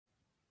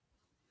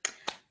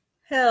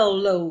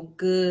Hello,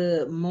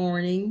 good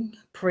morning.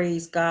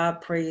 Praise God,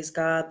 praise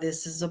God.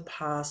 This is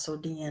Apostle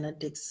DIXON.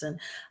 DIXON.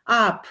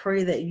 I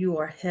pray that you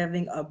are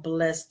having a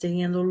blessed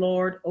day in the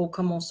Lord. Oh,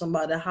 come on,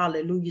 somebody.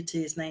 Hallelujah to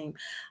his name.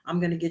 I'm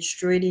going to get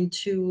straight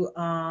into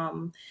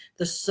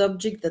the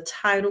subject, the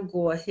title.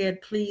 Go ahead,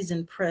 please,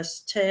 and press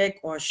tag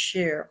or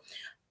share.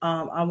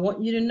 I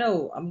want you to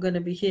know I'm going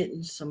to be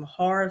hitting some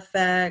hard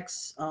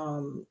facts.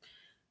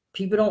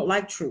 People don't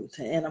like truth,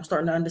 and I'm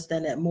starting to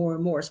understand that more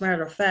and more. As a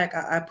matter of fact,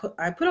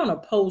 I put on a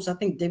post, I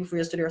think day before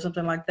yesterday or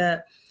something like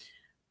that.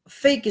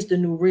 Fake is the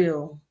new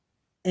real,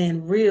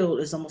 and real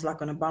is almost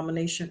like an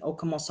abomination. Oh,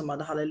 come on,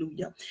 somebody,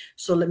 hallelujah.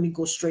 So let me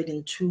go straight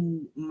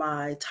into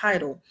my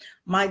title.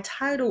 My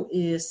title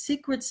is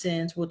Secret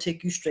Sins Will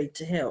Take You Straight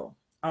to Hell.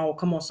 Oh,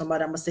 come on,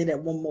 somebody. I'm going to say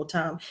that one more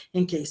time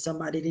in case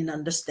somebody didn't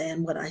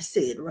understand what I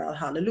said. Right?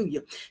 Hallelujah.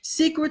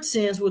 Secret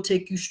sins will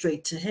take you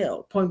straight to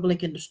hell. Point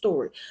blank in the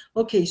story.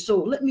 Okay, so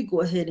let me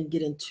go ahead and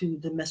get into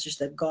the message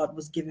that God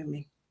was giving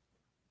me.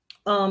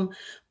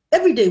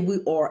 Every day we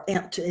are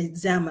amped to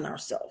examine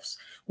ourselves.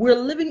 We're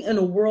living in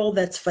a world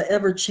that's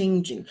forever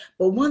changing.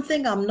 But one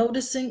thing I'm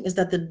noticing is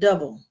that the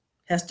devil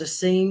has the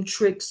same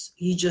tricks.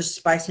 He's just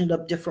spicing it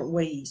up different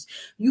ways.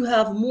 You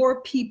have more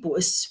people,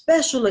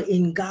 especially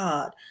in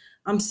God.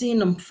 I'm seeing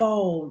them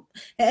fall.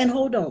 And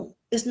hold on,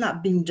 it's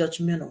not being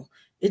judgmental.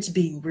 It's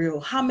being real.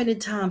 How many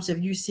times have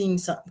you seen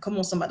something? Come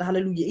on, somebody,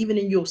 hallelujah. Even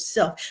in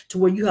yourself, to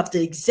where you have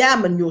to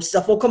examine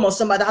yourself. Oh, come on,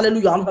 somebody,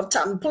 hallelujah. I don't have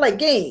time to play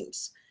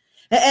games.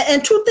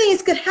 And two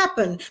things could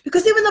happen,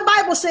 because even the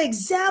Bible says,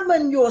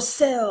 examine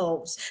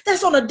yourselves.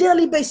 That's on a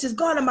daily basis.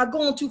 God, am I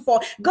going too far?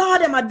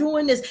 God, am I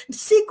doing this?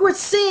 Secret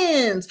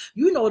sins.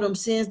 You know them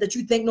sins that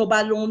you think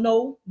nobody don't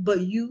know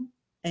but you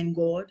and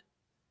God.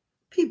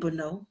 People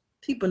know.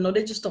 People know,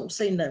 they just don't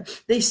say nothing.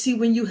 They see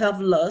when you have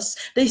lust.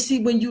 They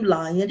see when you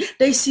lying.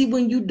 They see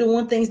when you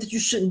doing things that you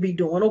shouldn't be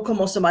doing. Oh, come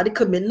on, somebody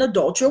committing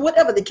adultery,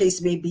 whatever the case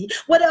may be.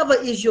 Whatever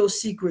is your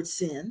secret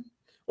sin.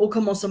 Oh,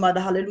 come on, somebody,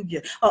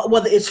 hallelujah.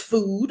 Whether it's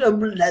food,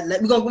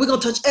 we're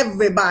gonna touch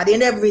everybody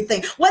and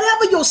everything.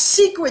 Whatever your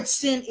secret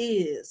sin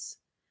is,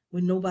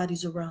 when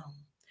nobody's around.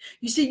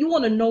 You see, you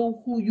want to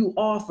know who you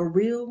are for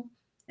real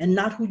and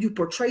not who you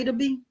portray to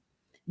be?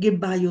 Get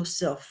by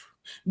yourself.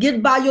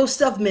 Get by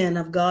yourself, man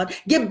of God.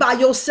 Get by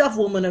yourself,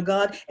 woman of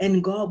God,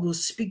 and God will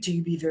speak to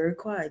you. Be very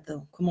quiet,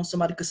 though. Come on,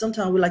 somebody, because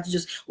sometimes we like to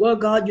just, well,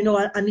 God, you know,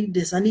 I need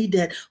this, I need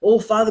that. Oh,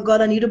 Father God,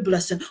 I need a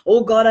blessing.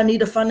 Oh, God, I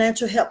need a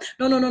financial help.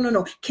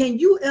 No. Can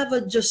you ever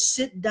just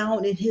sit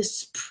down in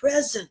his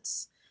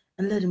presence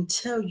and let him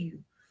tell you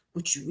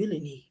what you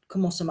really need?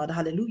 Come on, somebody,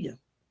 hallelujah.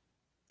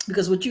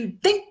 Because what you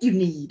think you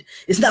need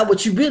is not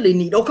what you really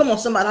need. Oh, come on,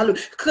 somebody,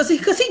 hallelujah. Because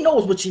he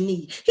knows what you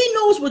need. He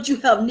knows what you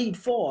have need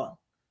for.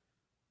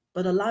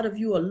 But a lot of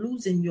you are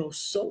losing your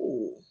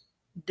soul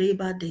day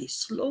by day,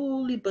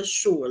 slowly but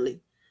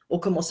surely. Oh,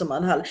 come on,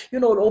 somebody. You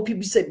know what old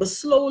people say, but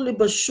slowly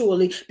but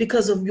surely,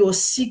 because of your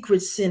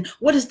secret sin.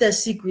 What is that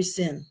secret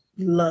sin?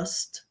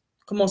 Lust.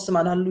 Come on,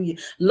 somebody, hallelujah.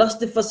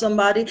 Lusting for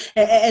somebody,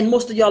 and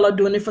most of y'all are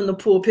doing it from the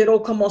pulpit. Oh,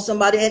 come on,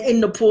 somebody, and in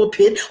the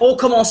pulpit. Oh,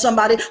 come on,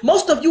 somebody.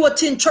 Most of you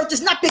attend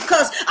churches not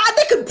because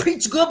they can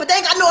preach good, but they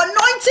ain't got no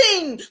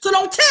anointing. So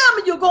don't tell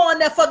me you're going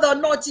there for the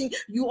anointing.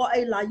 You are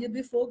a liar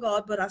before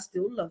God, but I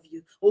still love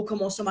you. Oh,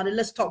 come on, somebody.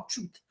 Let's talk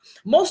truth.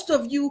 Most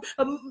of you,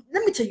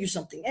 let me tell you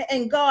something.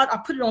 And God, I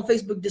put it on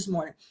Facebook this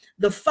morning.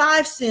 The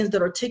 5 sins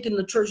that are taking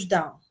the church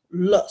down: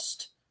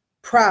 lust,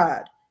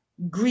 pride,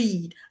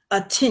 greed,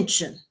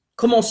 attention.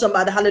 Come on,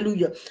 somebody,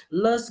 hallelujah.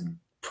 Lust,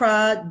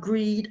 pride,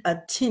 greed,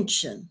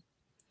 attention.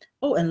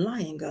 Oh, and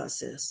lying, God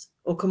says.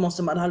 Oh, come on,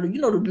 somebody, hallelujah.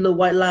 You know the little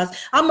white lies.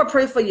 I'm going to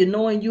pray for you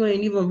knowing you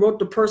ain't even wrote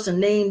the person's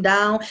name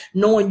down,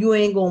 knowing you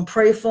ain't going to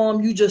pray for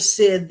them. You just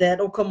said that.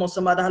 Oh, come on,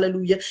 somebody,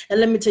 hallelujah. And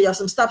let me tell y'all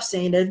something. Stop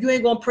saying that. If you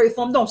ain't going to pray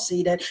for them, don't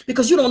say that,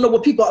 because you don't know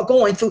what people are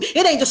going through.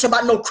 It ain't just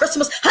about no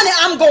Christmas. Honey,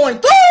 I'm going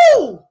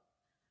through.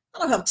 I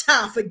don't have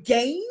time for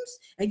games.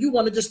 And you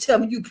want to just tell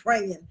me you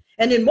praying.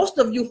 And then most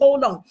of you,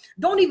 hold on.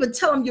 Don't even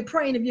tell them you're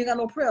praying if you ain't got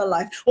no prayer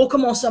life. Oh,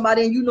 come on,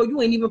 somebody. And you know you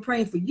ain't even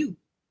praying for you.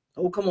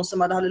 Oh, come on,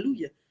 somebody.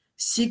 Hallelujah.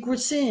 Secret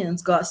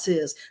sins, God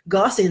says.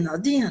 God says, now,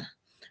 DEANNA.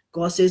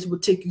 God says it will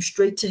take you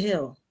straight to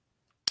hell.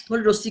 What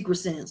are those secret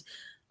sins?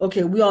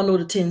 Okay, we all know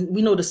the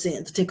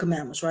 10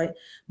 commandments, right?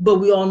 But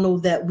we all know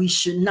that we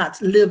should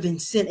not live in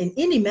sin in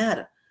any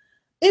matter.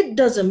 It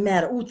doesn't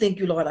matter. Oh, thank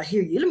you, Lord. I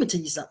hear you. Let me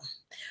tell you something.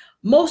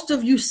 Most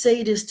of you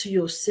say this to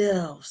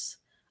yourselves.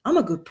 I'm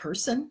a good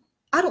person.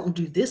 I don't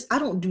do this. I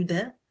don't do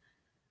that.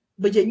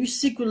 But yet you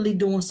secretly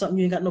doing something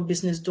you ain't got no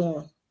business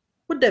doing.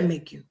 What'd that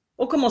make you?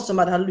 Oh, come on,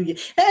 somebody, hallelujah.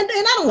 And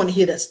I don't want to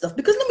hear that stuff,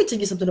 because let me tell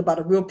you something about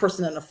a real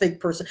person and a fake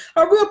person.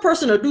 A real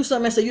person will do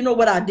something and say, you know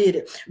what, I did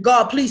it.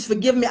 God, please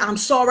forgive me. I'm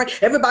sorry.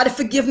 Everybody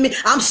forgive me.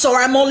 I'm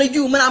sorry. I'm only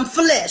human. I'm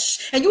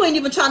flesh. And you ain't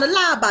even trying to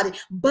lie about it.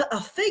 But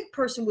a fake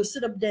person will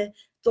sit up there,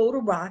 throw the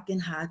rock,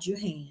 and hide your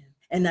hand.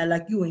 And not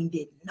like you ain't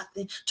did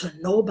nothing to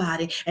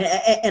nobody.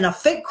 And a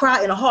fake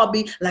cry in a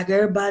heartbeat like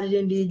everybody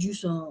then did you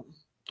something.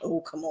 Oh,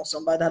 come on,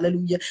 somebody.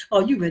 Hallelujah.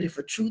 Are you ready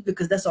for truth?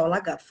 Because that's all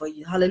I got for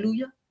you.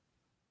 Hallelujah.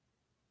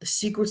 The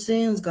secret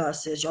sins, God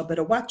says, y'all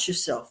better watch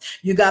yourself.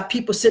 You got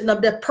people sitting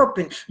up there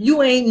perping.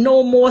 You ain't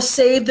no more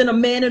saved than a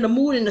man in the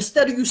moon. And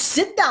instead of you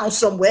sit down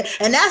somewhere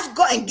and ask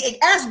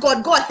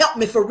God, God help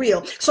me for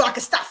real, so I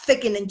can stop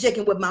faking and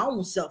jigging with my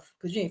own self,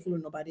 because you ain't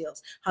fooling nobody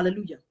else.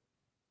 Hallelujah.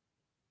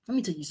 Let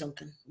me tell you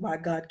something. Why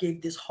God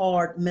gave this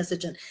hard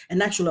message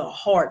and actually a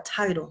hard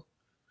title.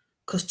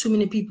 Because too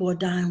many people are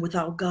dying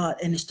without God,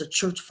 and it's the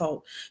church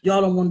fault.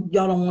 Y'all don't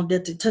want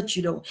that to touch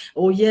you though.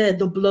 Oh yeah,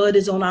 the blood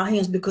is on our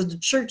hands because the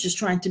church is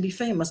trying to be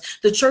famous.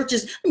 The church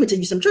is, let me tell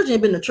you something, church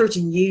ain't been to church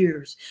in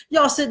years.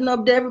 Y'all sitting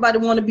up there, everybody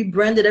want to be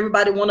branded,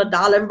 everybody want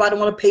 $1, everybody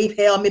want to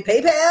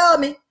PayPal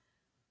me.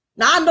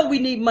 Now I know we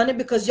need money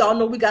because y'all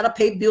know we gotta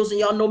pay bills, and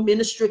y'all know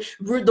ministry,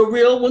 the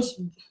real ones.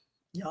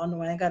 Y'all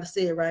know I ain't gotta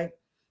say it right.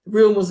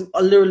 Real ones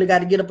literally got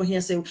to get up in here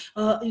and say,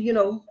 you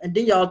know, and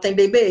then y'all think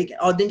they begging,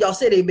 or then y'all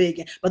say they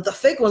begging. But the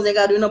fake ones, they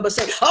got to do nothing but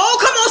say, oh,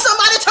 come on,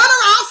 somebody, turn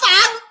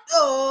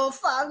around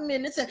 5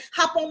 minutes and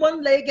hop on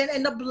one leg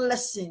and a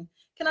blessing.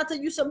 Can I tell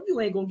you something? You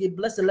ain't going to get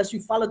blessed unless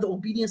you follow the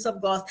obedience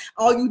of God.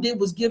 All you did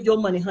was give your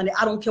money, honey.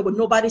 I don't care what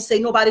nobody say,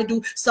 nobody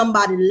do,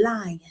 somebody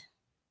lying.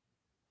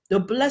 The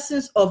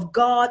blessings of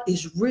God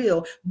is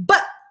real,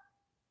 but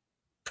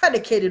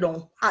predicated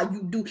on how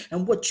you do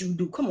and what you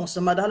do. Come on,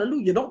 somebody,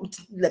 hallelujah. Don't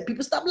let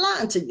people stop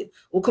lying to you.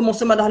 Oh, come on,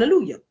 somebody,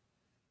 hallelujah.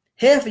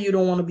 Half of you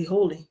don't want to be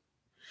holy.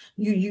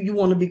 You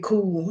want to be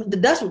cool.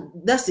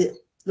 That's it.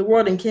 The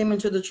world then came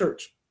into the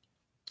church.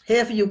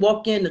 Half of you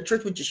walk in the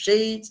church with your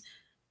shades.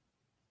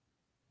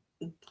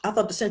 I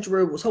thought the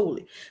sanctuary was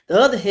holy. The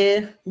other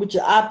half with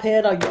your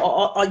iPad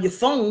or your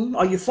phone.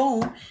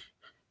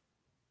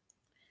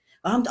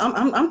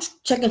 I'm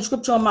checking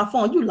scripture on my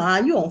phone. You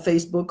lying. You on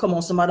Facebook. Come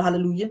on, somebody,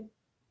 hallelujah.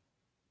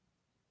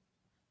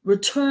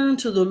 Return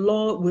to the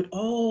Lord with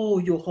all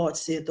your heart,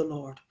 said the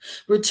Lord.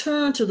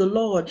 Return to the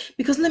Lord,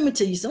 because let me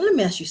tell you something. Let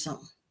me ask you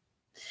something.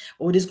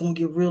 Oh, this is going to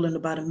get real in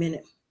about a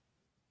minute.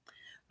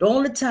 The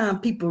only time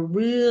people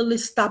really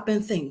stop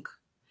and think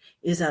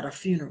is at a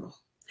funeral,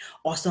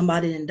 or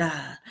somebody that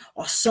died,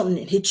 or something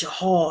that hit you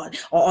hard,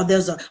 or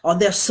there's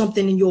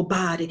something in your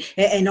body,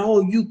 and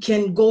all you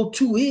can go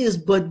to is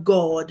but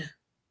God.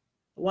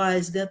 Why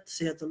is that,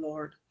 said the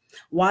Lord?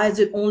 Why is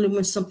it only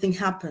when something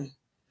happened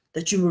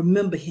that you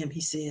remember him?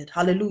 He said,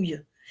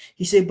 hallelujah.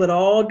 He said, but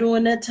all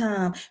during that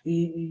time,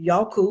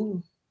 y'all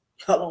cool.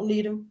 Y'all don't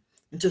need him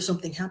until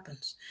something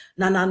happens.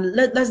 Now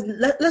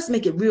let's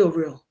make it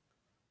real.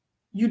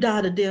 You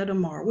die today or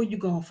tomorrow. Where you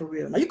going for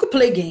real? Now you could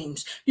play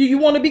games. You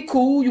want to be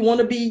cool. You want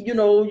to be, you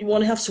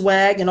want to have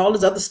swag and all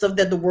this other stuff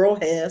that the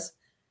world has.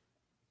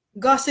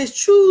 God says,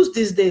 choose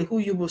this day who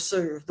you will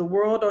serve, the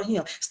world or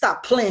him.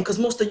 Stop playing, because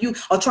most of you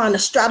are trying to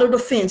straddle the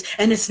fence,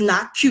 and it's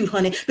not cute,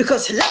 honey.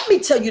 Because let me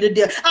tell you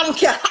today, I don't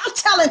care how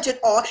talented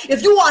you are.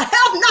 If you have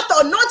not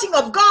the anointing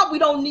of God, we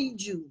don't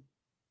need you.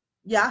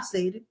 Yeah, I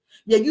said it.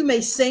 Yeah, you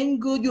may sing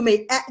good, you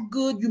may act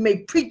good, you may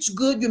preach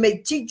good, you may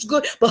teach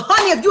good. But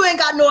honey, if you ain't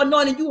got no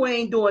anointing, you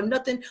ain't doing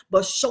nothing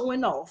but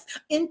showing off.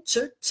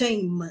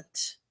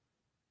 Entertainment.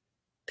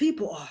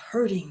 People are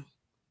hurting.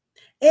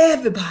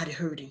 Everybody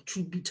hurting,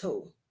 truth be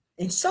told.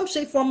 In some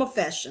shape, form, or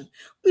fashion.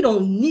 We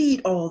don't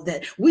need all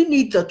that. We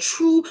need the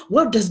true,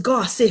 what does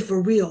God say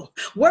for real?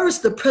 Where is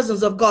the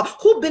presence of God?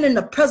 Who been in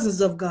the presence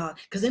of God?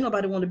 Because ain't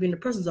nobody want to be in the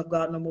presence of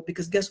God no more,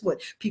 because guess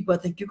what? People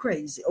think you're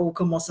crazy. Oh,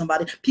 come on,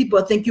 somebody.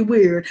 People think you're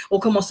weird. Oh,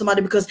 come on,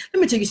 somebody. Because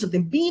let me tell you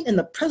something. Being in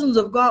the presence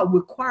of God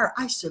requires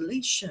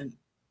isolation,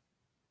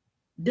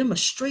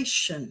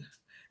 demonstration.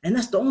 And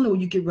that's the only way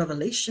you get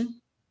revelation.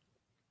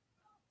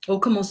 Oh,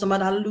 come on,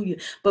 somebody, hallelujah.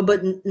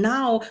 But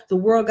now the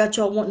world got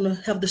y'all wanting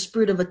to have the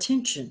spirit of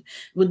attention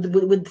with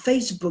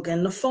Facebook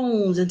and the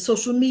phones and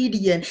social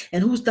media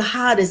and who's the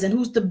hottest and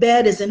who's the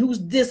baddest and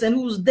who's this and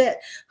who's that.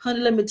 Honey,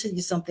 let me tell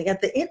you something.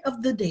 At the end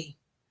of the day,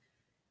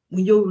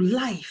 when your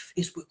life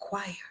is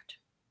required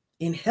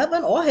in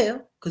heaven or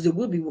hell, because it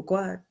will be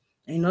required,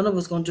 ain't none of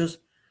us going to just,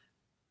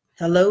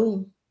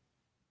 hello.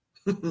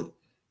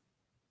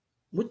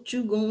 What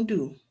you going to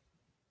do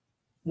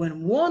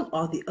when one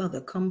or the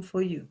other come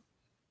for you?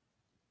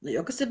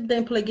 Y'all can sit there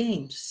and play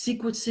games.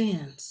 Secret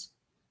sins.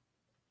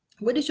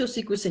 What is your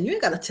secret sin? You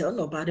ain't got to tell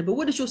nobody, but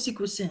what is your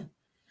secret sin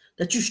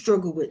that you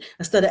struggle with?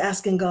 Instead of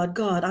asking God,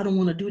 I don't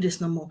want to do this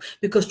no more.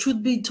 Because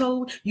truth be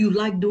told, you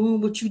like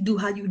doing what you do,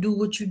 how you do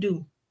what you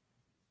do.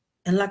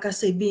 And like I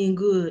say, being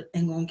good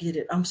ain't going to get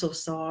it. I'm so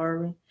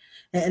sorry.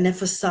 And that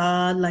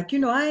facade, like,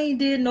 I ain't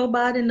did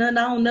nobody nothing.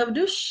 I don't never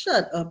do.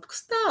 Shut up.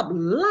 Stop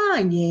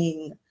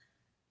lying.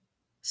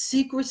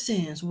 Secret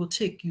sins will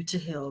take you to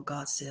hell,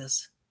 God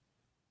says.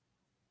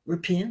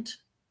 Repent.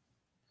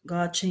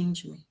 God,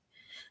 change me.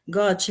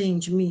 God,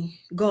 change me.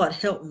 God,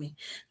 help me.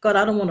 God,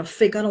 I don't want to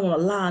fake. I don't want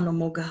to lie no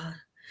more, God.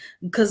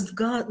 Because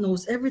God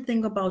knows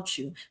everything about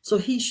you. So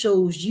he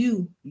shows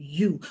you.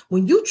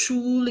 When you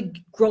truly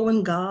grow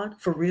in God,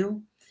 for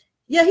real,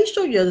 yeah, he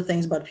showed you other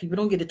things about people.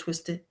 Don't get it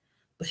twisted.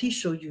 But he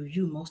showed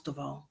you most of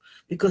all.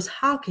 Because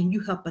how can you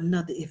help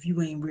another if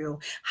you ain't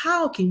real?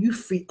 How can you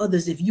free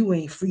others if you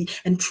ain't free?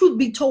 And truth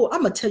be told,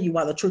 I'm going to tell you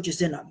why the church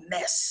is in a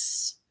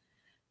mess.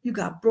 You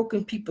got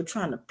broken people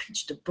trying to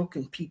preach to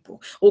broken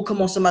people. Oh,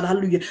 come on, somebody.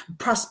 Hallelujah.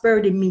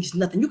 Prosperity means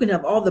nothing. You can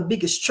have all the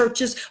biggest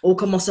churches. Oh,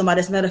 come on, somebody.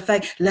 As a matter of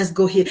fact, let's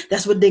go here.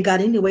 That's what they got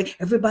anyway.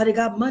 Everybody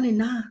got money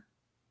now.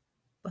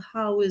 But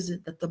how is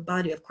it that the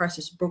body of Christ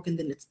is broken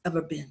than it's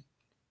ever been?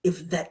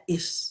 If that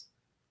is,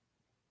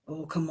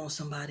 oh, come on,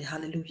 somebody.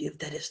 Hallelujah. If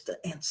that is the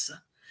answer.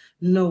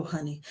 No,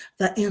 honey.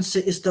 The answer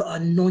is the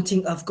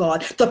anointing of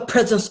God, the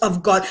presence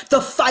of God, the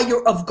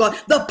fire of God,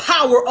 the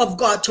power of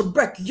God to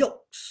break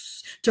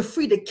yokes, to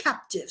free the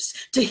captives,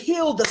 to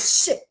heal the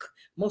sick.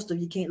 Most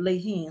of you can't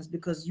lay hands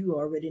because you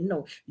already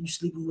know you're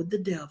sleeping with the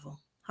devil.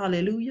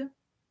 Hallelujah.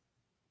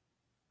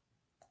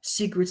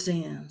 Secret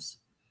sins.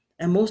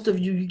 And most of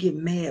you, you get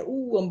mad.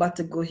 Ooh, I'm about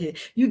to go here.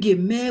 You get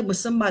mad when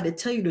somebody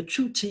tell you the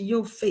truth to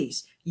your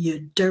face. You're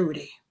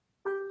dirty.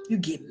 You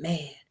get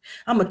mad.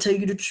 I'm going to tell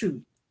you the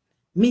truth.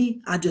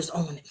 Me, I just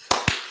own it.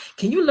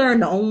 Can you learn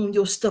to own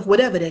your stuff,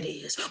 whatever that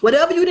is?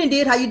 Whatever you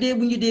did, how you did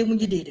when you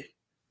did it.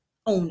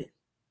 Own it.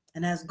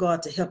 And ask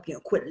God to help you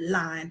and quit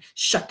lying,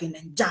 shucking,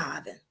 and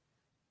jiving.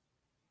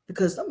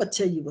 Because I'm going to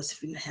tell you what's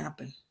going to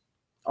happen.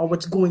 Or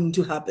what's going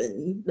to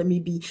happen. Let me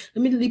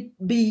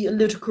be a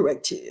little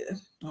correct here.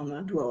 I'm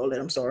not doing all that.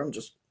 I'm sorry.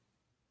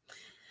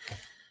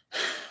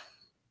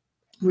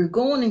 We're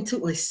going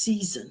into a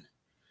season.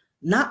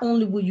 Not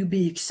only will you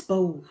be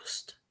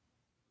exposed,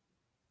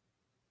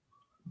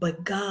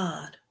 but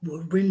God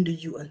will render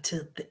you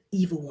unto the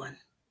evil one.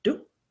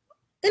 Do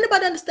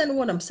anybody understand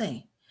what I'm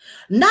saying?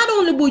 Not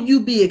only will you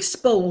be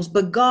exposed,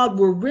 but God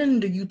will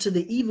render you to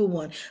the evil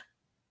one.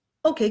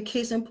 Okay,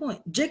 case in point.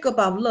 Jacob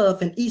I've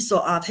loved and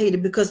Esau I've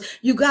hated, because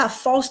you got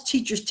false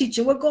teachers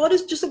teaching, well, God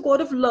is just a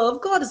God of love.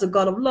 God is a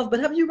God of love.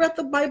 But have you read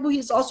the Bible?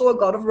 He's also a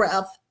God of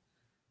wrath.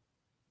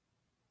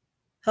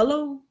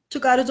 Hello?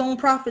 Took out his own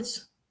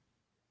prophets.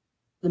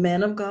 The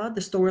man of God,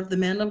 the story of the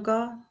man of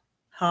God.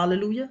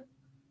 Hallelujah.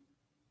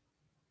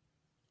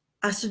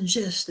 I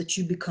suggest that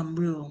you become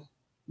real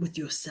with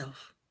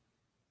yourself.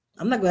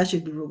 I'm not going to ask you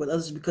to be real with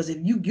others, because if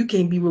you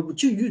can't be real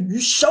with you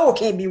sure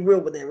can't be real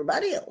with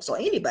everybody else or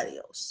anybody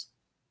else.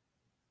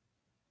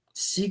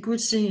 Secret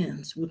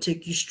sins will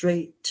take you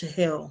straight to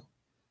hell.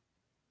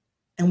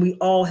 And we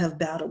all have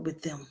battled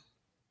with them.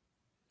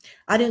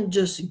 I didn't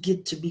just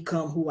get to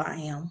become who I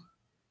am.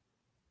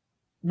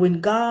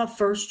 When God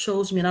first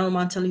chose me, and I don't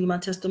mind telling you my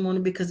testimony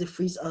because it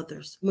frees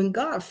others. When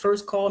God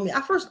first called me,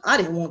 I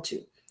didn't want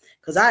to.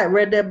 Because I had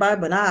read that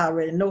Bible and I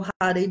already know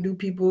how they do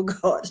people with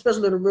God,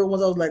 especially the real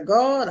ones. I was like,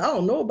 God, I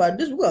don't know about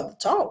this. We'll have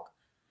to talk.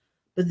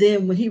 But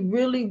then when he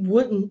really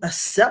wouldn't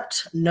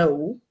accept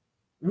no,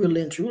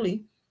 really and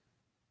truly,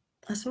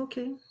 I said,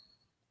 okay.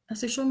 I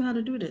said, show me how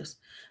to do this.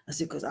 I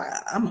said, because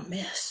I'm a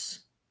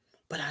mess.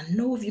 But I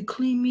know if you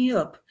clean me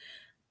up,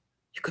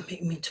 you can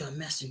make me into a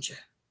messenger.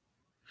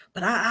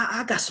 But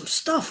I got some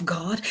stuff,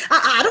 God.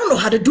 I don't know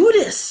how to do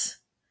this.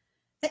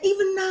 And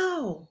even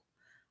now,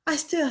 I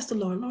still ask the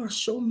Lord,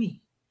 show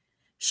me.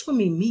 Show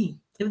me me.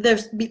 If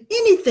there's be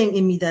anything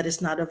in me that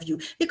is not of you,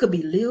 it could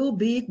be little,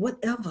 big,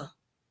 whatever.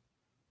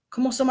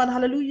 Come on, somebody,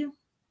 hallelujah.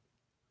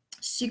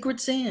 Secret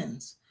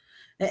sins.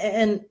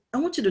 And I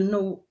want you to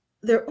know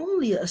they're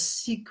only a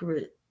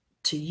secret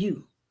to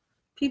you.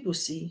 People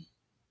see.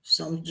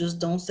 Some just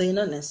don't say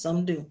nothing and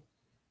some do.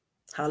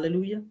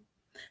 Hallelujah.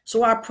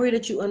 So I pray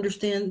that you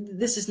understand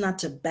this is not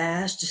to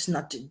bash, just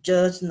not to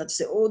judge, not to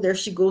say, oh, there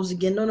she goes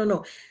again.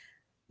 No.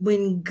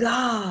 When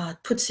God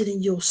puts it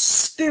in your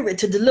spirit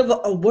to deliver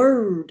a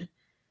word,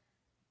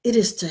 it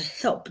is to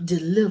help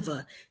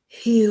deliver,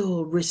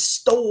 heal,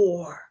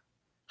 restore.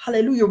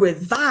 Hallelujah.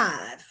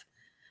 Revive.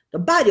 The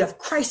body of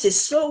Christ is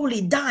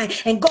slowly dying,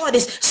 and God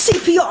is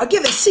CPR,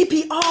 giving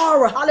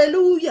CPR.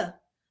 Hallelujah.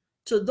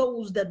 To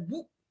those that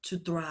want to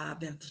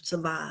thrive and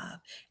survive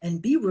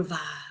and be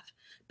revived.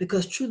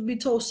 Because truth be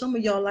told, some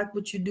of y'all like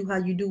what you do, how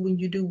you do when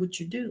you do what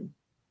you do.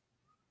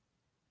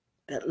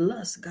 That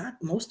lust got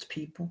most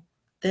people.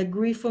 That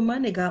greed for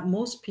money got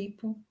most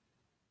people.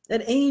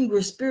 That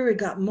angry spirit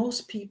got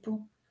most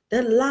people.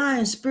 That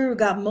lying spirit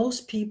got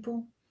most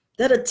people.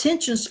 That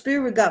attention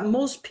spirit got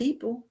most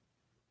people.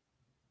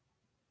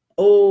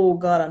 Oh,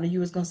 God, I knew you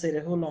was going to say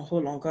that. Hold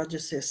on. God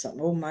just said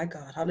something. Oh, my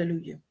God.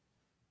 Hallelujah.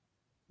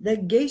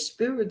 That gay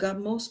spirit got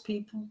most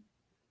people.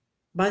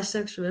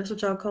 Bisexual. That's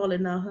what y'all call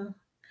it now, huh?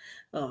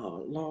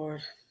 Oh,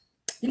 Lord.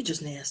 You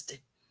just nasty.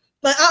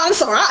 But I'm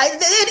sorry.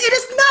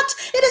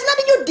 It is not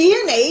in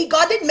your DNA.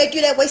 God didn't make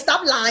you that way.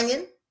 Stop lying.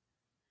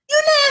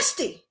 You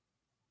nasty.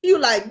 You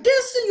like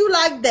this and you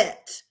like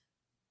that.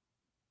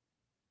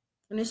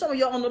 And then some of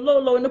y'all on the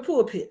low in the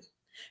pulpit.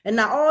 And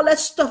now all that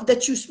stuff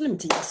that you, let me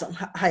tell you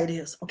something, how it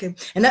is, okay?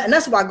 And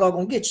that's why God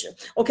gonna get you,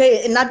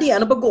 okay? And not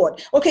DEANNA, but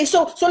God. Okay,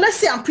 so let's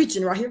say I'm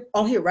preaching right here,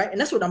 on here, right? And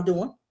that's what I'm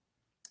doing.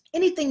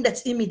 Anything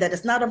that's in me that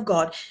is not of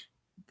God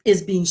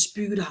is being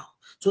spewed out.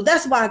 So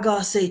that's why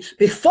God say,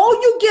 before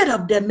you get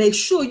up there, make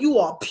sure you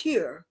are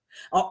pure.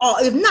 Or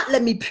if not,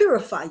 let me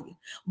purify you.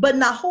 But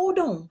now hold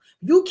on.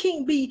 You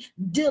can't be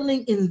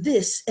dealing in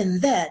this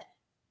and that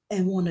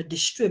and want to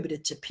distribute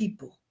it to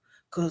people.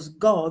 Because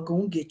God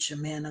gonna get you,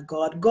 man of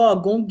God.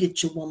 God gonna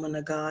get you, woman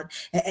of God.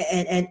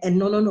 And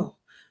no.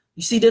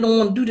 You see, they don't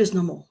want to do this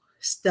no more.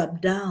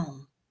 Step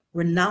down.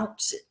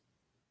 Renounce it.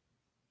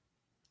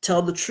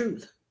 Tell the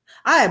truth.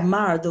 I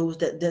admire those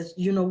that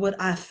you know what,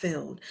 I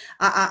failed.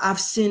 I've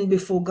sinned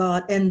before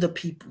God and the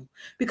people.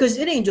 Because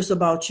it ain't just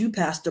about you,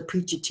 pastor,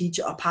 preacher,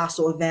 teacher,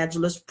 apostle,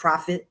 evangelist,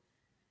 prophet.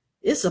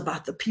 It's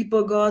about the people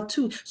of God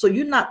too. So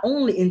you're not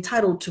only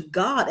entitled to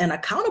God and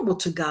accountable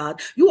to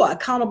God, you are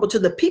accountable to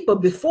the people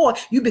before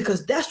you,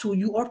 because that's who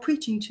you are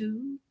preaching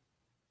to.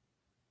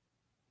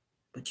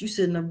 But you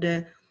sitting up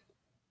there,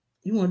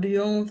 you want to do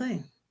your own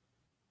thing,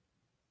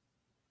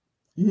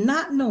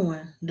 not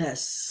knowing that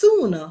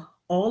sooner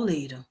or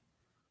later,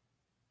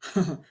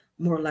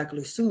 more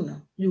likely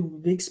sooner, you will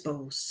be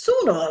exposed.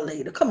 Sooner or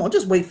later. Come on,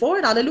 just wait for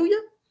it. Hallelujah.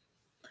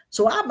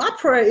 So my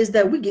prayer is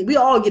that we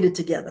all get it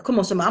together. Come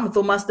on, somebody. I'm going to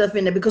throw my stuff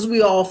in there because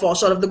we all fall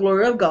short of the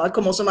glory of God.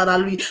 Come on, somebody.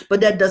 Hallelujah.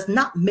 But that does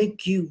not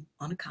make you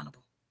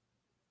unaccountable.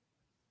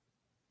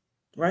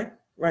 Right?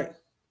 Right.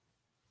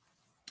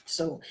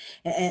 So,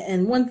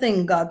 and one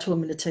thing God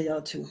told me to tell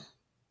y'all too,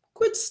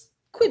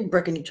 quit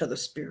breaking each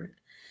other's spirit.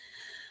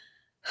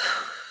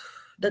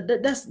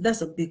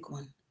 That's a big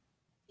one.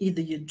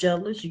 Either you're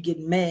jealous, you get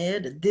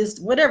mad, this,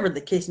 whatever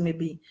the case may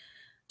be.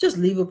 Just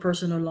leave a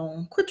person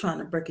alone. Quit trying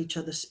to break each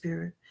other's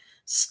spirit.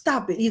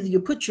 Stop it. Either you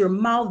put your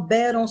mouth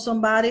bad on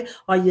somebody,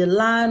 or you're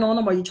lying on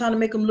them, or you're trying to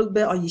make them look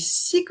bad, or you're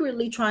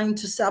secretly trying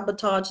to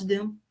sabotage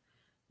them.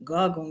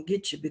 God gonna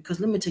get you,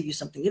 because let me tell you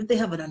something. If they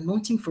have an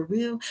anointing for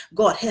real,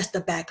 God has to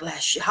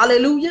backlash you.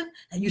 Hallelujah.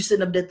 And you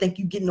sitting up there think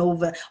you getting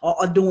over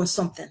or doing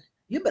something.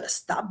 You better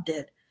stop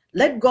that.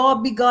 Let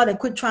God be God and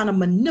quit trying to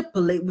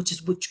manipulate, which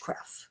is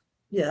witchcraft.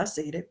 Yeah, I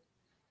said it.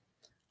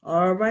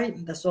 All right,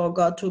 that's all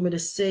God told me to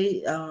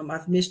say.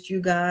 I've missed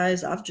you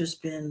guys. I've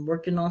just been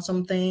working on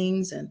some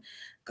things, and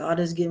God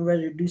is getting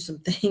ready to do some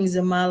things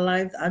in my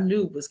life. I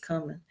knew it was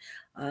coming.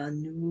 I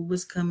knew it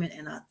was coming,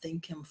 and I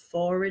thank Him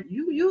for it.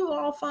 You'll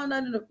all find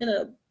out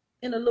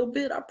in a little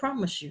bit. I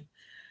promise you.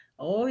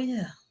 Oh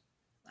yeah,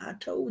 I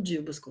told you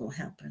it was gonna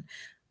happen.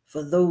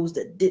 For those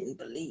that didn't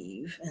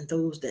believe and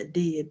those that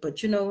did,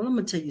 but you know, let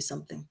me tell you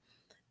something.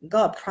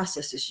 God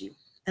processes you.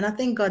 And I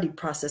thank God He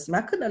processed me.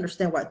 I couldn't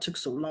understand why it took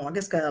so long. I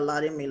guess got a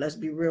lot in me. Let's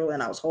be real.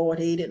 And I was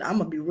hard-headed. I'm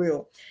going to be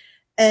real.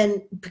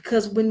 And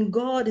because when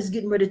God is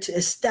getting ready to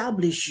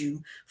establish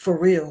you for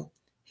real,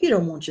 He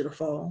don't want you to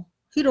fall.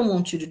 He don't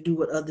want you to do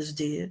what others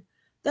did.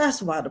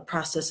 That's why the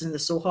processing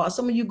is so hard.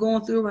 Some of you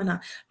going through it right now,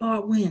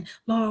 Lord, win,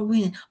 Lord,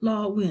 win,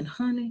 Lord, win.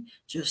 Honey,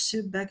 just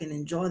sit back and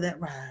enjoy that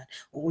ride.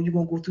 Or you're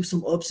going to go through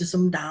some ups and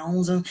some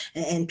downs,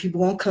 and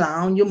people going to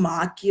clown you,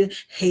 mock you,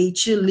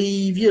 hate you,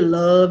 leave you,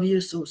 love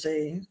you. So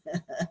say,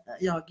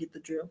 y'all get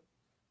the drill.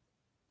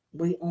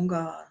 Wait on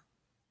God.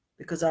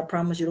 Because I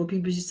promise you, those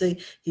people you say,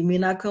 He may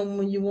not come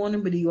when you want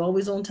Him, but He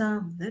always on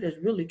time. That is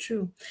really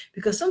true.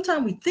 Because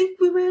sometimes we think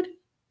we're ready,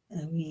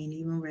 and we ain't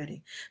even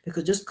ready.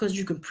 Because just because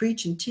you can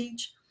preach and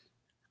teach,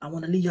 I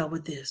want to leave y'all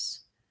with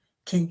this.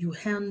 Can you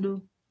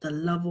handle the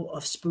level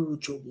of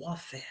spiritual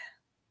warfare?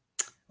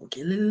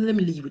 Okay, let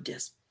me leave you with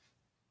this.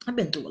 I've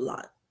been through a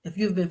lot. If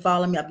you've been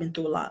following me, I've been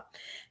through a lot.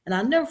 And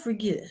I'll never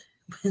forget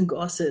when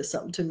God said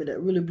something to me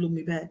that really blew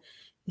me back.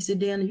 He said,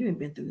 DEANNA, you ain't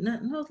been through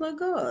nothing. I was like,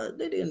 God,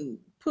 they didn't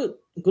put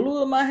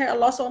glue in my hair. I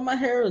lost all my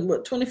hair in,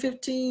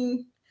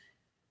 2015?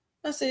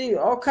 I said,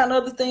 all kind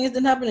of other things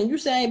didn't happen. And you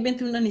say I ain't been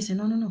through nothing. He said,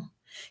 no.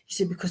 He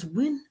said, because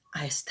when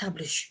I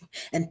establish you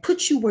and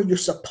put you where you're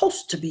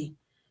supposed to be,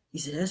 He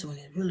said, that's when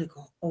it's really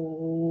going,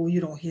 oh, you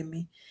don't hear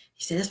me?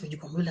 He said, that's when you're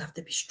going to really have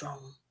to be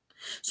strong.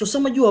 So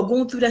some of you are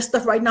going through that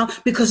stuff right now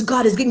because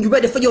God is getting you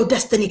ready for your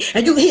destiny.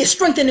 And He is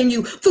strengthening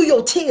you through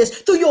your tears,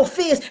 through your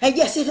fears. And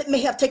yes, it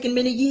may have taken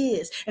many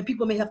years. And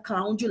people may have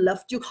clowned you,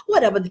 left you,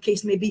 whatever the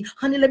case may be.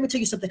 Honey, let me tell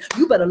you something.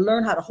 You better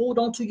learn how to hold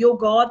on to your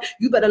God.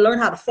 You better learn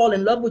how to fall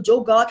in love with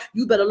your God.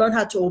 You better learn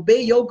how to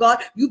obey your God.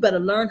 You better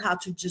learn how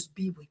to just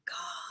be with God.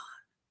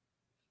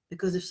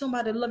 Because if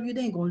somebody love you,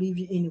 they ain't going to leave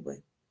you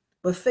anyway.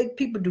 But fake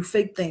people do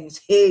fake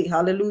things. Hey,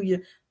 hallelujah.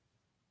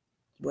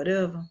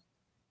 Whatever.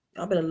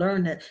 Y'all better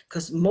learn that,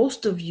 because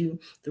most of you,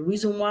 the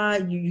reason why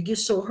you get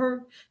so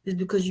hurt is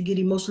because you get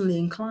emotionally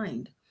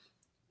inclined.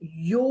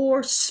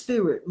 Your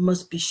spirit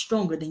must be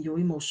stronger than your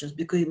emotions,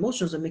 because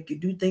emotions will make you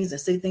do things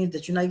and say things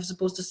that you're not even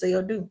supposed to say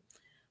or do.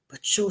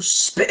 But your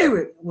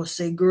spirit will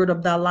say, gird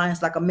up thy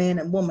loins like a man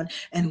and woman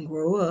and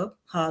grow up.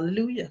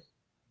 Hallelujah.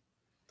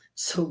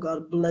 So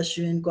God bless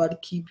you and God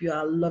keep you.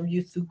 I love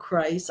you through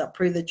Christ. I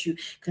pray that you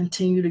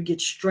continue to get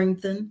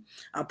strengthened.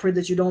 I pray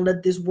that you don't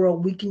let this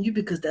world weaken you,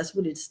 because that's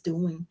what it's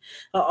doing.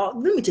 Let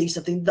me tell you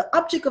something. The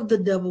object of the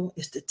devil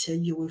is to tear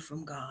you away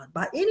from God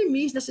by any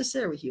means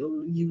necessary.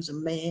 He'll use a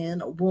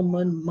man, a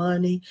woman,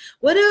 money,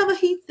 whatever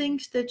he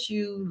thinks that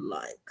you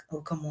like.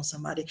 Oh, come on,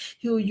 somebody.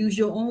 He'll use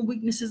your own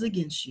weaknesses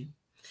against you.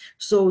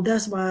 So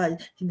that's why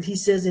He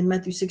says in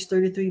Matthew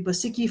 6:33, but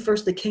seek ye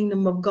first the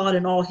kingdom of God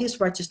and all His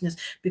righteousness,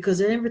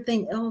 because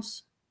everything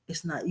else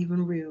is not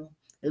even real.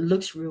 It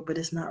looks real, but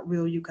it's not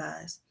real, you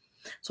guys.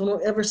 So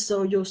don't ever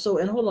sell your soul.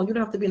 And hold on, you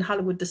don't have to be in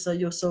Hollywood to sell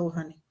your soul,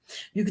 honey.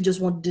 You could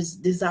just want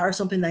to desire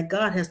something that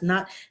God has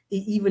not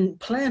even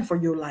planned for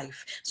your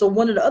life. So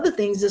one of the other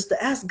things is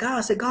to ask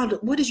God, say, God,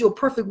 what is your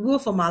perfect will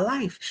for my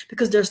life?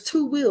 Because there's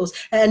two wills.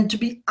 And to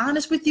be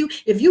honest with you,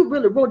 if you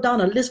really wrote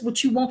down a list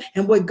what you want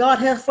and what God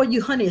has for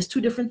you, honey, it's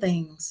two different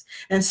things.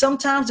 And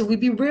sometimes if we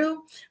be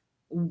real,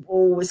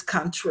 oh, it's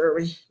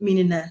contrary,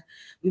 meaning that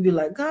we be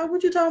like, God,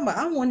 what you talking about?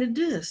 I wanted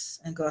this.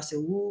 And God said,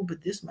 ooh,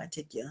 but this might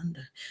take you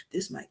under.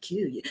 This might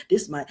kill you.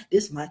 This might.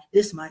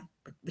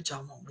 But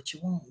y'all want what you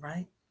want,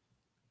 right?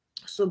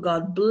 So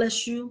God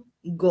bless you.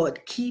 God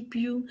keep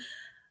you.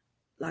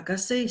 Like I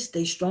say,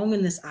 stay strong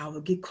in this hour.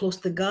 Get close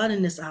to God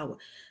in this hour.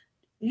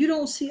 You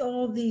don't see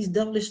all these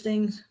devilish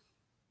things.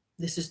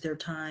 This is their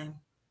time.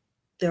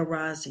 They're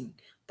rising.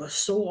 But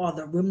so are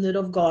the remnant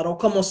of God. Oh,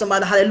 come on,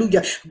 somebody,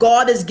 hallelujah.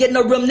 God is getting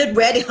a remnant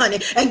ready, honey.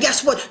 And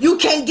guess what? You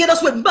can't get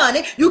us with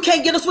money. You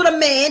can't get us with a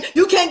man.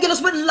 You can't get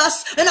us with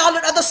lust and all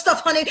that other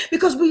stuff, honey,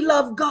 because we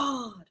love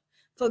God.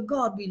 For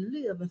God we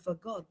live and for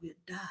God we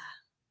die.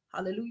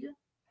 Hallelujah.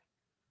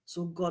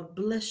 So God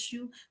bless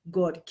you.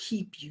 God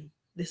keep you.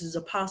 This is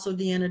Apostle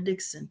DEANNA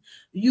DIXON.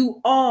 You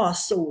are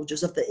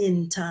soldiers of the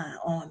end time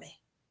army.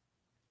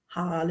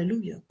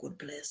 Hallelujah. God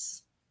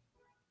bless.